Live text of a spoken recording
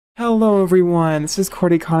Hello everyone, this is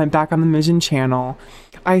Cordy Con back on the Mission channel.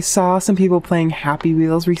 I saw some people playing Happy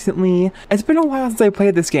Wheels recently. It's been a while since I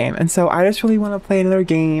played this game, and so I just really want to play another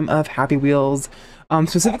game of Happy Wheels,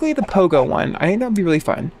 specifically the Pogo one. I think that would be really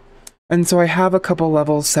fun. And so I have a couple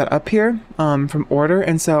levels set up here from order,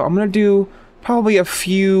 and so I'm going to do probably a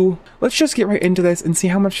few. Let's just get right into this and see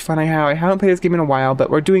how much fun I have. I haven't played this game in a while, but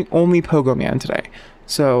we're doing only Pogo Man today.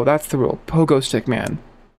 So that's the rule, Pogo Stick Man.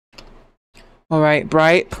 Alright,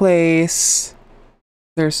 bright place.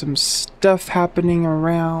 There's some stuff happening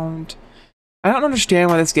around. I don't understand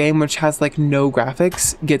why this game, which has like no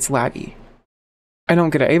graphics, gets laggy. I don't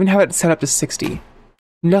get it. I even have it set up to 60.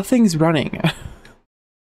 Nothing's running.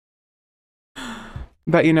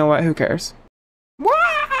 But you know what? Who cares?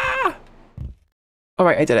 Wah!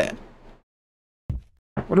 Alright, I did it.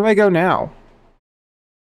 Where do I go now?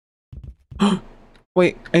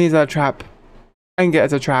 Wait, I need that trap. I can get it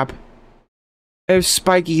as a trap. There's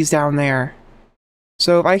spikies down there.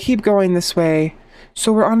 So if I keep going this way,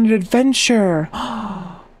 so we're on an adventure.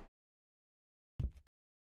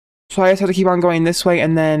 So I just have to keep on going this way,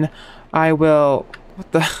 and then I will,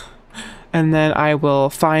 and then I will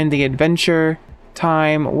find the adventure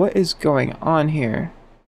time. What is going on here?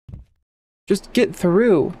 Just get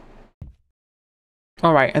through.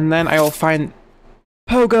 Alright, and then I will find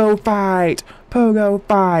Pogo fight! Pogo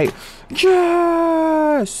fight!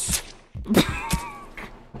 Yes!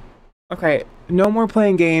 Okay, no more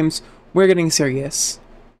playing games. We're getting serious.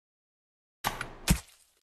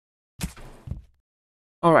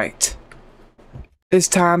 Alright. It's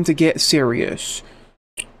time to get serious.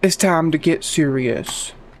 It's time to get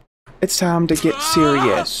serious. It's time to get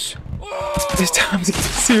serious. It's time to get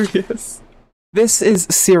serious. This is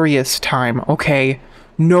serious time, okay?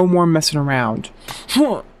 No more messing around.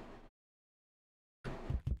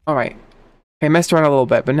 Alright. I messed around a little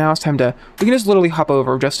bit, but now it's time to... We can just literally hop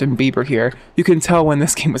over Justin Bieber here. You can tell when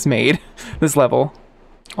this game was made, this level.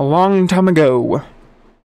 A long time ago.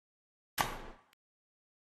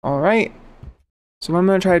 Alright. So what I'm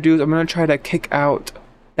going to try to do is I'm going to try to kick out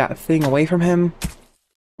that thing away from him.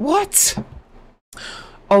 What?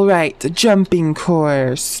 Alright, jumping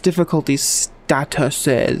course. Difficulty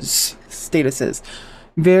statuses.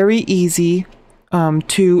 Very easy.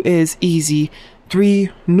 2 is easy.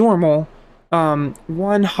 3, normal.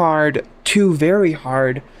 1 hard, 2 very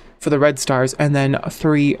hard for the red stars, and then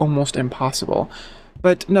 3 almost impossible.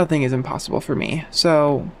 But nothing is impossible for me.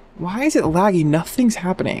 So why is it laggy? Nothing's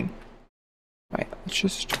happening. Right, let's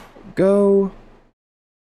just go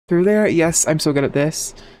through there. Yes, I'm so good at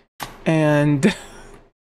this. And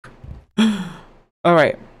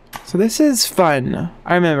alright. So this is fun.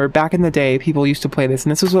 I remember back in the day people used to play this,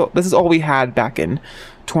 and this is all we had back in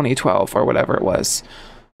 2012 or whatever it was.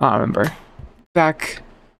 I don't remember. Back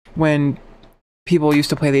when people used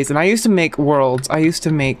to play these, and I used to make worlds. I used to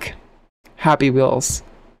make Happy Wheels.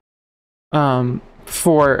 I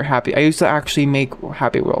used to actually make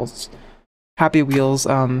Happy Wheels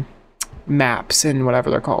maps and whatever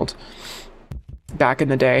they're called. Back in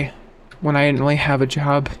the day, when I didn't really have a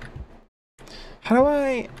job. How do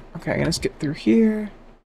I? Okay, I'm gonna skip through here.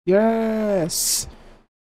 Yes.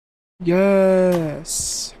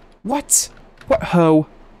 Yes. What? What ho?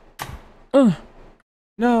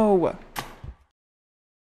 No.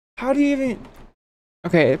 How do you even...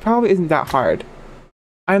 Okay, it probably isn't that hard.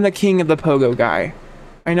 I'm the king of the Pogo guy.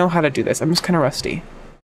 I know how to do this. I'm just kind of rusty.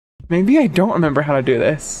 Maybe I don't remember how to do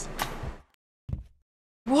this.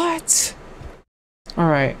 What?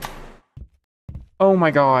 Alright. Oh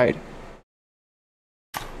my god.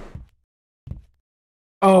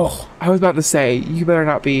 Oh, I was about to say, you better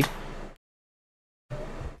not be...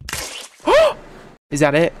 Is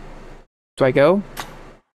that it? Do I go?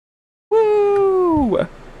 Woo!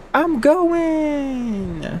 I'm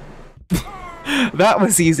going! That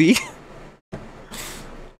was easy.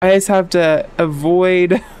 I just have to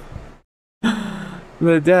avoid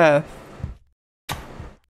the death.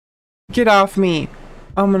 Get off me!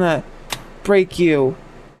 I'm gonna break you.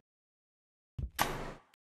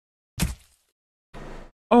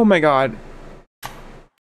 Oh my god.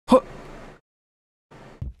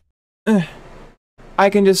 I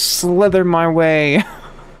can just slither my way.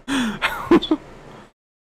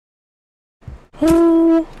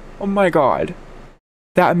 Oh my god.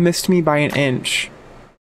 That missed me by an inch.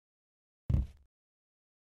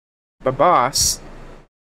 The boss.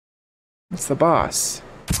 It's the boss.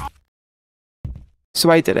 So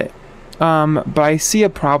I did it. But I see a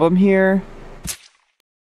problem here.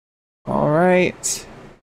 Alright.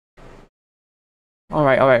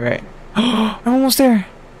 Alright. I'm almost there.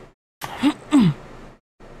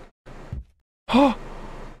 Oh.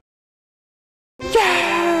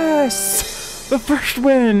 Yeah! Yes! The first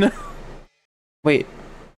win! Wait.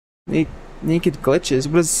 Naked glitches?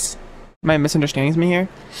 What is... Am I misunderstanding me here?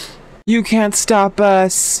 You can't stop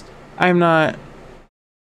us! I'm not...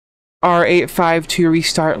 R852 to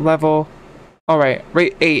restart level. Alright,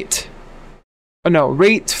 rate 8. Oh no,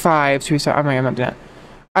 rate 5 to restart. I'm not doing that.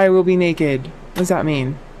 I will be naked. What does that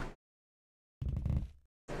mean?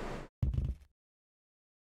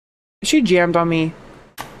 She jammed on me.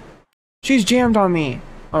 She's jammed on me.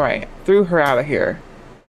 Alright, threw her out of here.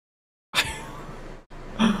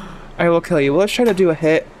 I will kill you. Well, let's try to do a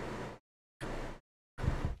hit.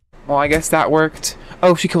 Well, I guess that worked.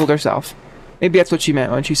 Oh, she killed herself. Maybe that's what she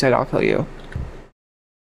meant when she said, I'll kill you.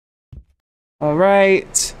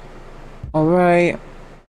 Alright. Alright.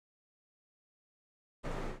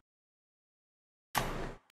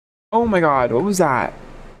 Oh my god, what was that?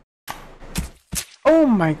 Oh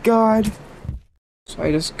my god. So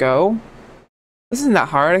I just go? This isn't that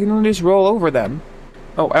hard, I can only just roll over them.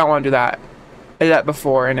 Oh, I don't want to do that. I did that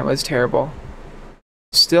before and it was terrible.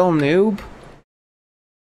 Still noob?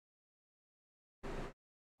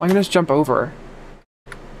 I can just jump over.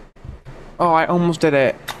 Oh, I almost did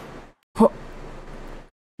it.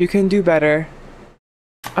 You can do better.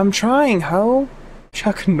 I'm trying, ho.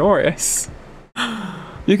 Chuck Norris.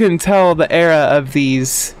 You can tell the era of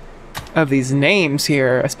these names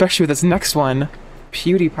here, especially with this next one.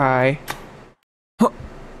 PewDiePie.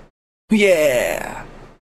 Yeah!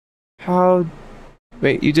 How...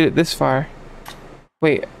 Wait, you did it this far.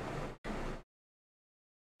 Wait.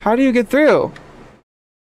 How do you get through?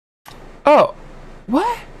 Oh!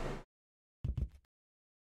 What?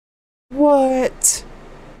 What?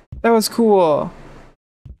 That was cool.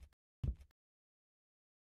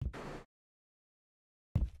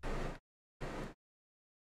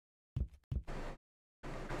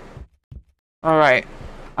 Alright.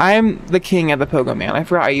 I'm the king of the Pogo Man. I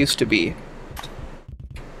forgot I used to be.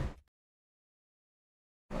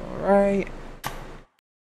 Alright.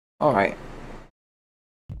 Alright.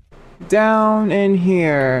 Down in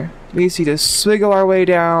here. We need to swiggle our way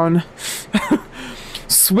down.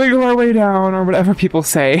 Swiggle our way down, or whatever people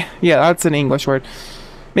say. Yeah, that's an English word.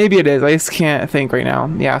 Maybe it is. I just can't think right now.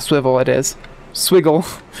 Yeah, swivel it is.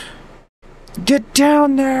 Swiggle. Get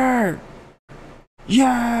down there!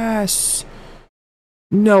 Yes!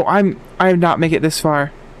 No, I'm not make it this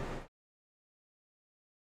far.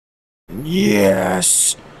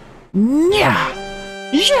 Yes!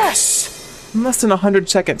 Yeah! Yes! In less than 100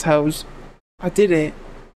 seconds, hoes. I did it.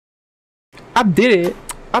 I did it.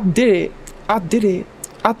 I did it. I did it.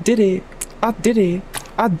 I did it. I did it.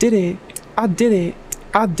 I did it. I did it.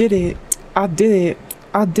 I did it. I did it.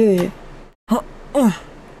 I did it. How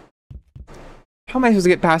am I supposed to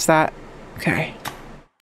get past that? Okay.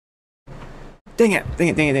 Dang it. Dang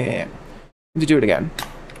it. Dang it. Dang it. Dang it. I have to do it again.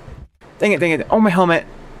 Dang it. Dang it. Oh, my helmet.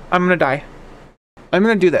 I'm gonna die. I'm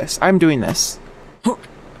gonna do this. I'm doing this.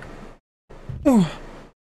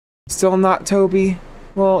 Still not Toby?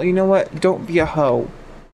 Well, you know what? Don't be a hoe.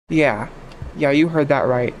 Yeah. Yeah, you heard that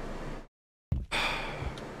right.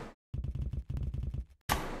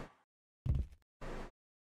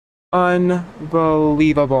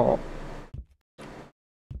 Unbelievable.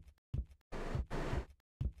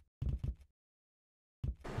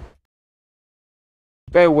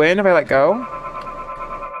 Do I win if I let go?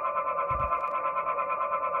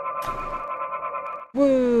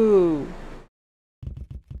 Woo!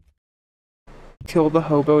 Kill the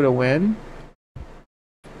hobo to win?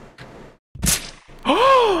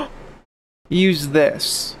 Use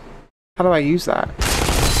this. How do I use that?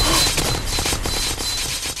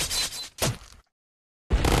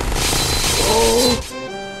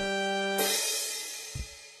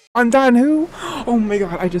 I'm done, who? Oh my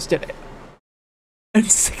god, I just did it. In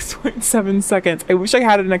 6.7 seconds. I wish I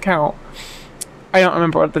had an account. I don't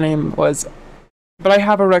remember what the name was. But I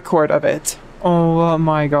have a record of it. Oh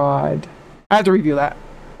my god. I have to review that.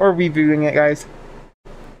 Or reviewing it, guys.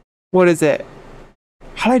 What is it?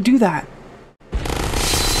 How did I do that?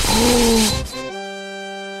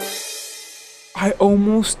 I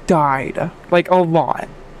almost died. Like, a lot.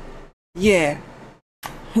 Yeah.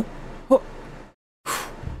 What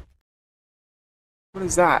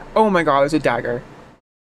is that? Oh my god, there's a dagger.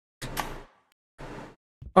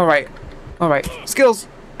 Alright. Alright. Skills!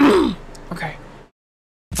 Okay.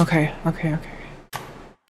 Okay, okay, okay.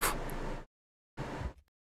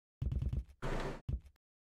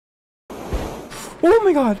 Oh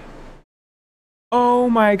my god! Oh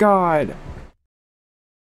my god!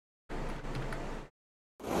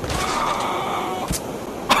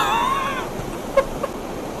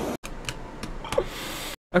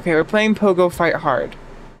 Okay, we're playing Pogo Fight Hard.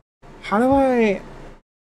 How do I...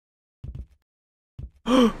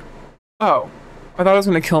 Oh, I thought it was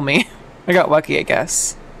gonna kill me. I got lucky, I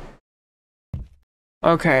guess.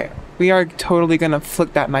 Okay, we are totally gonna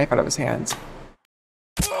flick that knife out of his hands.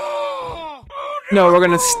 No, we're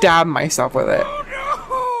gonna stab myself with it.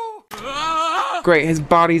 Great, his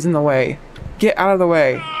body's in the way. Get out of the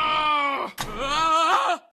way.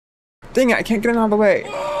 Dang it, I can't get him out of the way.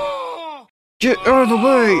 Get out of the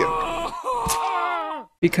way!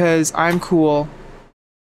 Because I'm cool.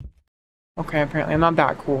 Okay, apparently I'm not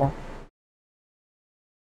that cool.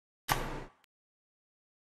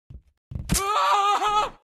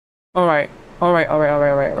 Alright.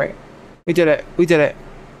 We did it. We did it.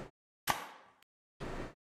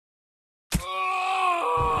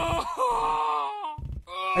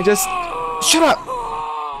 I just... Shut up!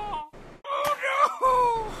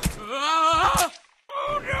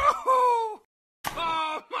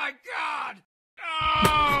 Oh my god!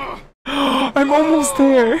 I'm almost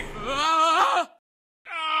there!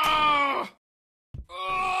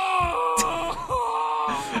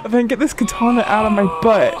 If I can get this katana out of my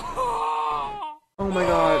butt. Oh my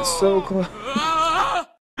god, so close.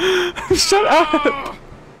 Shut up!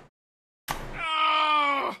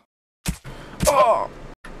 Oh!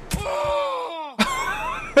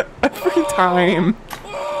 Every time.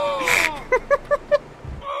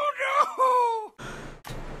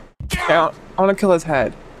 I want to kill his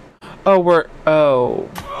head. Oh,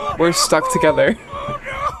 we're stuck together.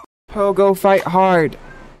 Pogo, fight hard.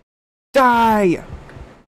 Die!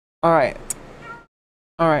 Alright.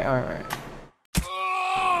 Alright.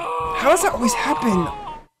 How does that always happen?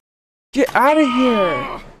 Get out of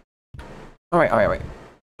here! Alright.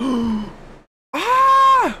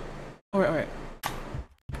 Ah! Alright.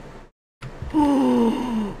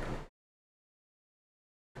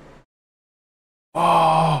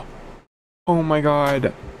 Oh my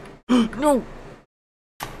god. No!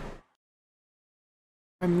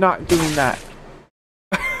 I'm not doing that.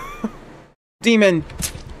 Demon!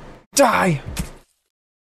 Die!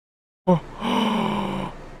 Oh.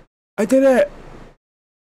 I did it!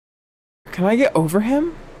 Can I get over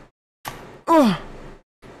him? Oh!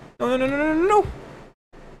 No!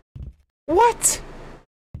 What?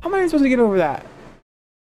 How am I supposed to get over that?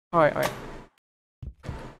 Alright.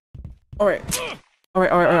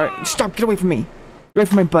 Stop! Get away from me! Get away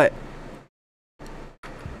from my butt!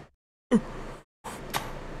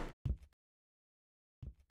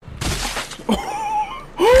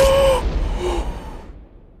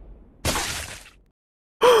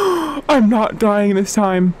 I'm not dying this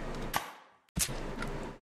time.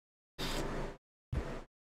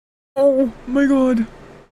 Oh my god.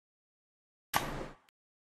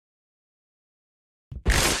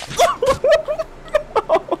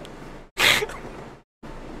 No.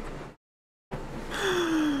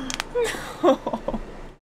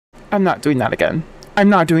 I'm not doing that again.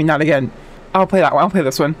 I'll play that one. I'll play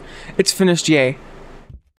this one. It's finished, yay.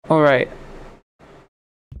 Alright.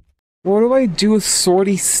 What do I do with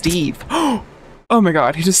Swordy Steve? Oh my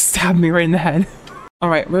god, he just stabbed me right in the head.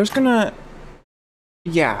 Alright, we're just gonna...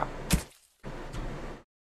 Yeah.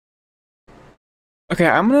 Okay,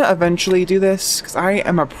 I'm gonna eventually do this, because I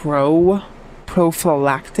am a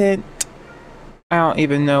prophylactic. I don't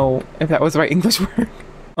even know if that was the right English word.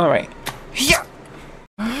 Alright. Yeah!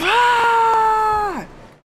 Ah!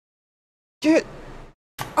 Get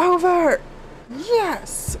over!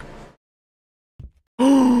 Yes!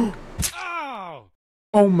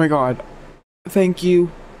 Oh my god. Thank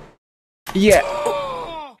you. Yeah.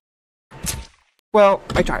 Well,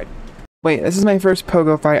 I tried. Wait, this is my first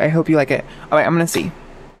Pogo fight. I hope you like it. Alright, I'm gonna see.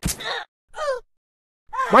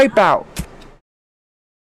 Wipe out!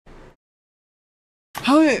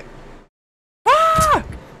 Ah!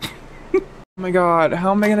 Oh my god,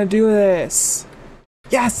 how am I gonna do this?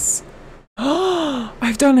 Yes!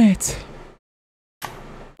 I've done it!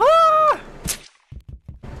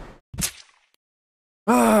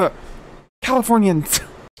 Californians!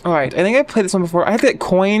 Alright, I think I played this one before. I have to get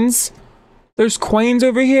coins. There's coins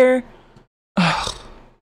over here. Ugh.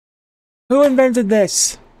 Who invented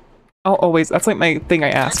this? I'll always, that's like my thing I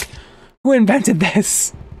ask. Who invented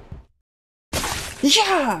this?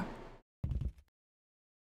 Yeah!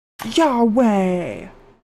 Yahweh!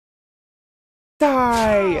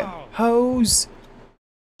 Die, hoes!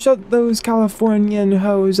 Shut those Californian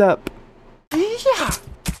hoes up. Yeah!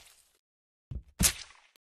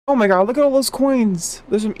 Oh my god, look at all those coins!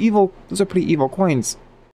 Those are pretty evil coins.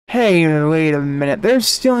 Hey, wait a minute, they're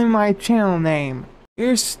stealing my channel name.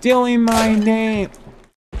 You're stealing my name.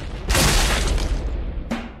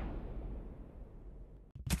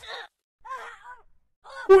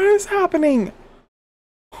 What is happening?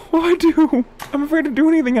 What do I do? I'm afraid to do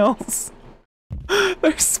anything else.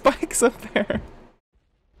 There's spikes up there.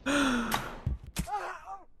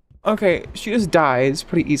 Okay, she just dies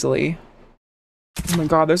pretty easily. Oh my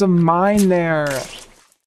god, there's a mine there.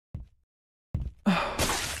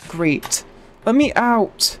 Great. Let me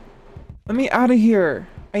out. Let me out of here.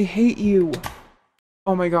 I hate you.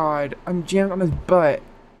 Oh my god, I'm jammed on his butt.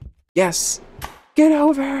 Yes. Get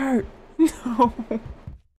over. No.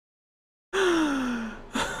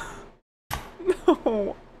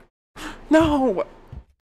 No. No.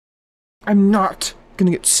 I'm not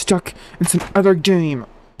gonna get stuck in some other game.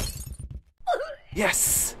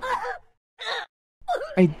 Yes.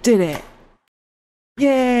 I did it.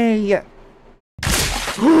 Yay.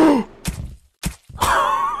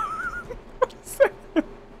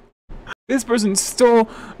 This person stole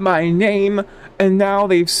my name, and now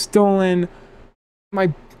they've stolen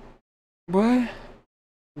my... What?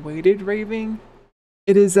 Weighted raving?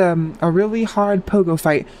 It is a really hard pogo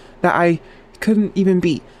fight that I couldn't even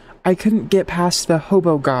beat. I couldn't get past the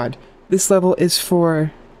hobo god. This level is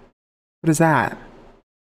for... What is that?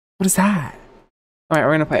 What is that? Alright,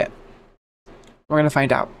 we're gonna play it. We're gonna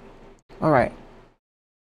find out. Alright.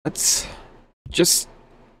 Let's just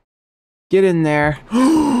get in there.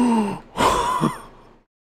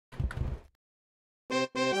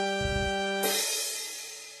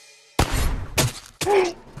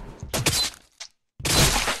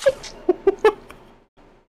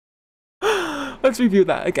 Let's review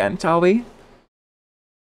that again, shall we?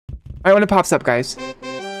 Alright, when it pops up, guys.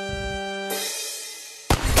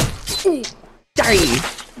 Die!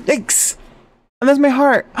 Yikes! And there's my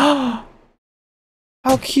heart! How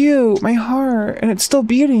cute! My heart! And it's still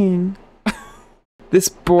beating! This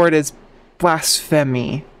board is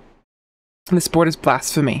blasphemy. This board is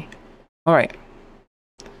blasphemy. Alright.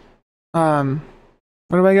 Where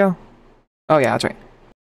do I go? Oh yeah, that's right.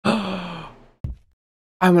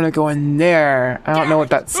 I'm gonna go in there. I don't know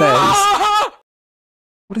what that says.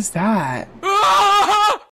 What is that?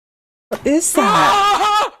 What is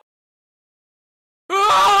that?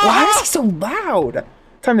 Why is he so loud?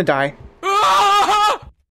 Time to die.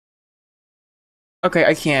 Okay,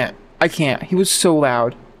 I can't. I can't. He was so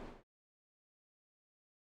loud.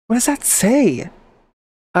 What does that say?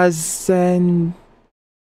 Zen...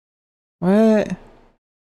 What?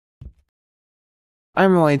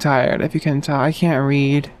 I'm really tired, if you can tell. I can't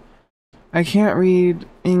read. I can't read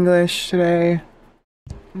English today.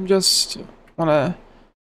 I'm just wanna...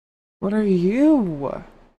 What are you?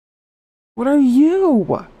 What are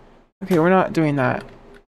you? Okay, we're not doing that.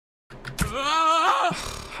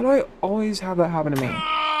 How do I always have that happen to me?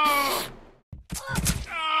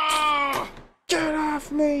 Get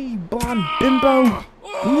off me, blonde bimbo!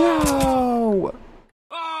 No!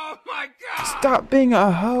 Oh my god! Stop being a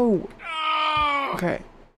hoe! Okay.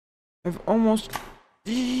 I've almost...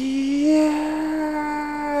 Yes!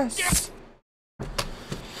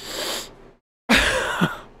 I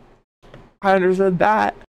understood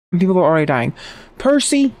that. People are already dying.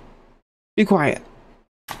 Percy! Be quiet.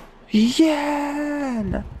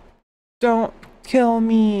 Yen! Don't kill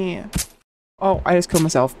me. Oh, I just killed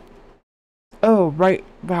myself. Oh, right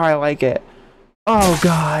how I like it. Oh,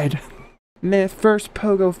 God. My first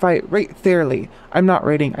pogo fight right fairly. I'm not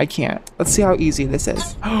rating. I can't. Let's see how easy this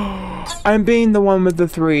is. I'm being the one with the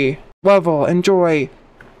 3. Level. Enjoy.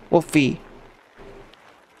 Wolfie.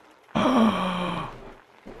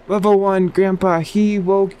 Level 1, Grandpa. He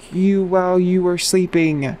woke you while you were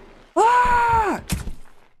sleeping. Ah!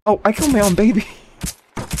 Oh, I killed my own baby.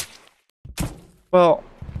 Well,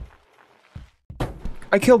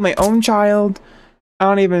 I killed my own child. I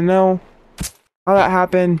don't even know how that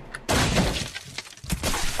happened.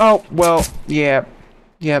 Oh, well, yeah.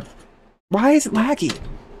 Yep. Why is it laggy?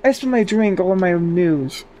 I spilled my drink all over my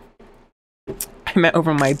news. I meant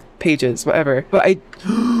over my pages, whatever. But I...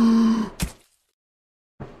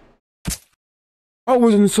 Oh, it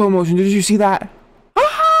was in slow motion. Did you see that?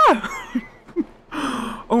 Ah!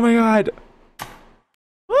 Oh my god.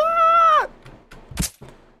 Ah!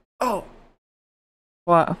 Oh.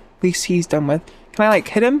 Well, at least he's done with. Can I, like,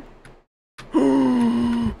 hit him?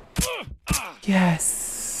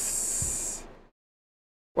 Yes.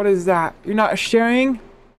 What is that? You're not sharing?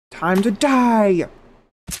 Time to die.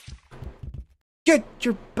 Get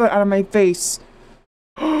your butt out of my face.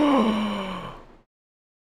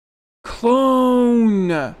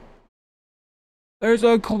 Clone. There's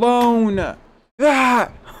a clone.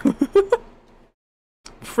 Ah!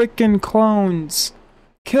 Freaking clones.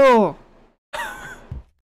 Kill.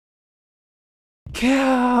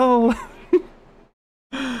 Kill.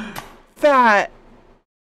 Fat.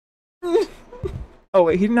 Oh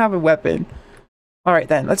wait, he didn't have a weapon. Alright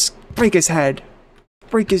then, let's break his head.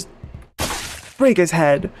 Break his break his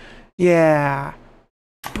head. Yeah.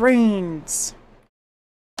 Brains.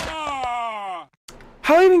 Ah!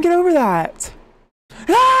 How do I even get over that?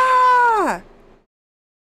 Ah!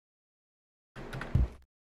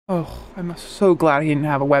 Oh, I'm so glad he didn't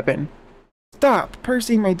have a weapon. Stop,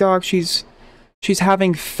 Percy, my dog. She's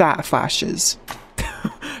having fat flashes.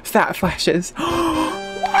 Fat flashes.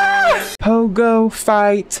 Pogo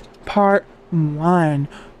fight part 1.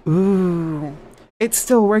 Ooh. It's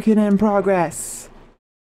still working in progress.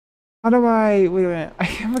 How do I... Wait a minute.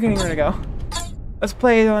 I'm forgetting where to go. Let's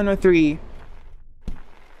play on a 3.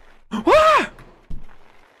 Ah!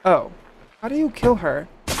 Oh. How do you kill her?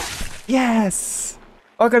 Yes!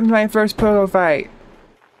 Welcome to my first Pogo fight.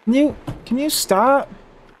 Can you stop?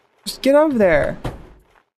 Just get over there.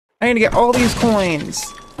 I need to get all these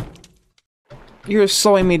coins. You're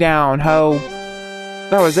slowing me down, ho.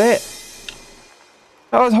 That was it.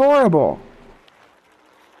 That was horrible.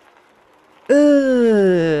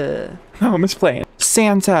 Ugh. Oh, I'm just playing.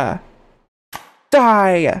 Santa.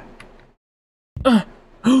 Die.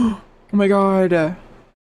 Oh my god.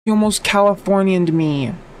 He almost Californianed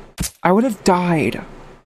me. I would have died.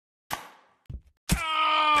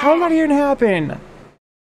 How did that even happen?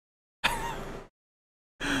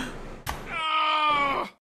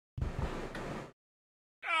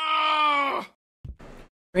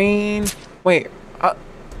 Green. Wait.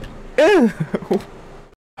 Ew.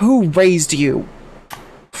 Who raised you?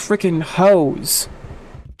 Frickin' hoes.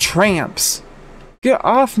 Tramps. Get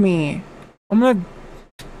off me. I'm gonna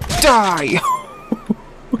die.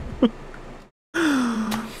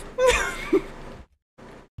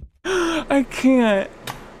 I can't.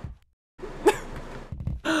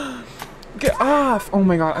 Get off! Oh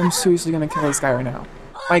my god, I'm seriously gonna kill this guy right now.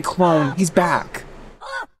 My clone, he's back.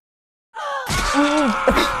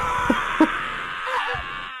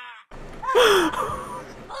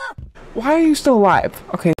 Why are you still alive?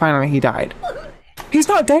 Okay, finally he died. He's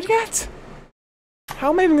not dead yet?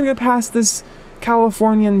 How am I even gonna get past this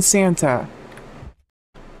Californian Santa?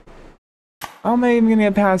 How am I even gonna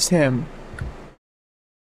get past him?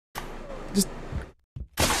 Just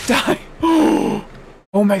die.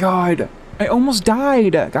 Oh my god. I almost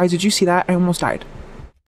died. Guys, did you see that? I almost died.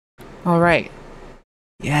 Alright.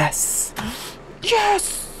 Yes.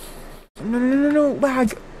 Yes! No.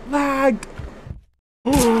 Lag. Lag.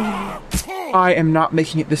 I am not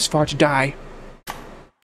making it this far to die.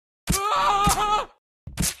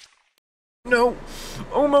 No.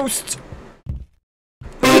 Almost.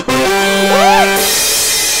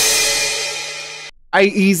 I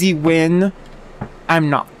easy win. I'm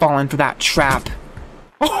not falling for that trap.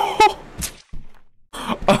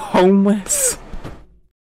 A homeless.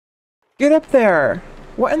 Get up there.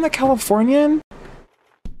 What in the Californian?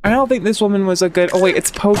 I don't think this woman was a good... Oh wait,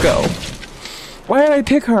 it's Pogo. Why did I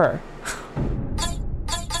pick her?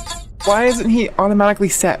 Why isn't he automatically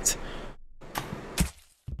set?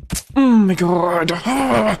 Oh my god.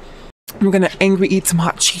 I'm gonna angry eat some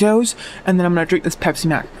hot Cheetos, and then I'm gonna drink this Pepsi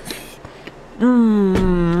Max.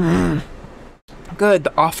 Good,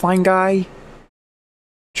 the offline guy.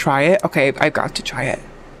 Try it? Okay, I've got to try it.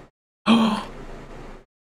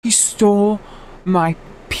 He stole my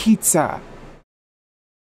pizza.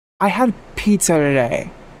 I had pizza today.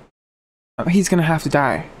 He's gonna have to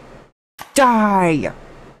die. Die!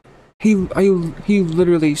 He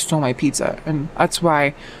literally stole my pizza, and that's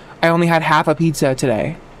why I only had half a pizza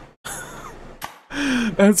today.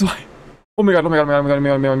 That's why. Oh my god, oh my god, oh my god, oh my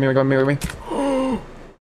god, oh my god, oh my god, oh my god, oh my god.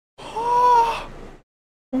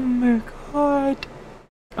 Oh my god.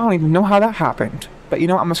 I don't even know how that happened. But you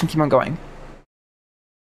know what? I'm just gonna keep on going.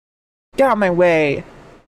 Get out of my way.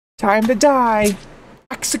 Time to die.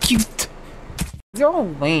 Execute. They're all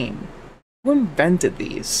lame. Who invented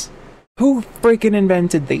these? Who freaking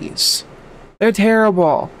invented these? They're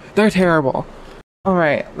terrible. They're terrible.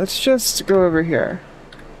 Alright, let's just go over here.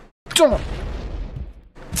 Don't.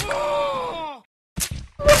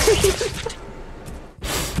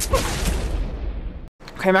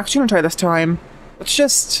 Okay, I'm actually gonna try this time. Let's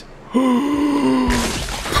just...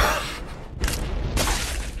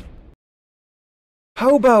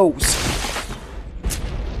 Hobos!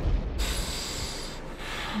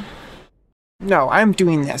 No, I'm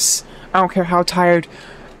doing this. I don't care how tired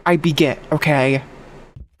I get, okay?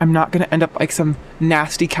 I'm not gonna end up like some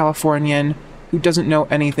nasty Californian who doesn't know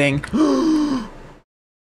anything.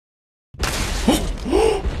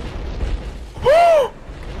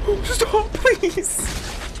 Stop, please!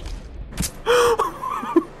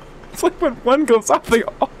 It's like when one goes off, they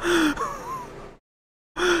all...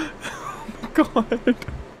 Oh my god.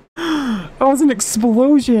 That was an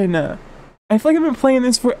explosion. I feel like I've been playing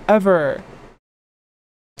this forever.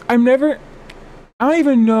 I'm never... I don't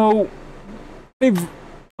even know.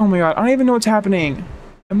 Oh my god, I don't even know what's happening.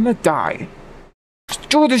 I'm gonna die. Let's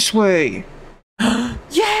go this way.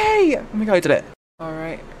 Yay! Oh my god, I did it.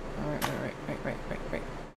 Alright.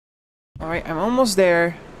 Alright, I'm almost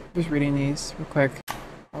there. Just reading these real quick.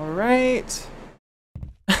 Alright.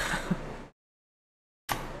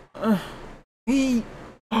 Hey.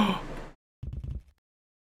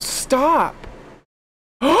 Stop!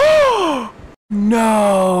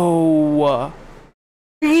 No!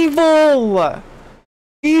 Evil!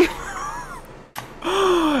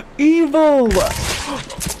 Evil!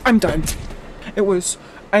 I'm done. It was,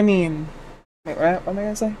 I mean, wait, what am I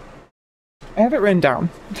gonna say? I have it written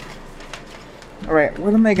down. Alright,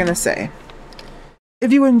 what am I gonna say?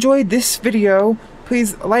 If you enjoyed this video,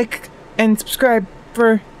 please like and subscribe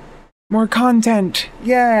for more content.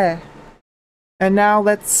 Yeah! And now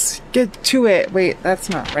let's get to it. Wait, that's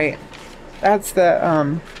not right. That's the,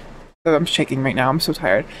 oh, I'm shaking right now. I'm so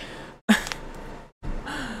tired.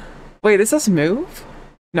 Wait, does this move?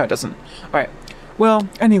 No, it doesn't. Alright. Well,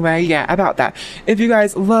 anyway, yeah, about that. If you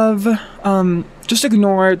guys love, just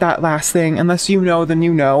ignore that last thing. Unless you know, then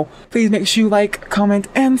you know. Please make sure you like, comment,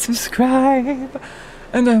 and subscribe.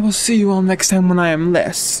 And I will see you all next time when I am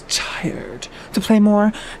less tired to play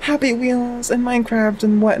more Happy Wheels and Minecraft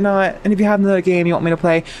and whatnot. And if you have another game you want me to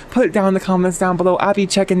play, put it down in the comments down below. I'll be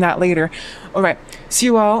checking that later. Alright, see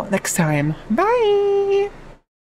you all next time. Bye!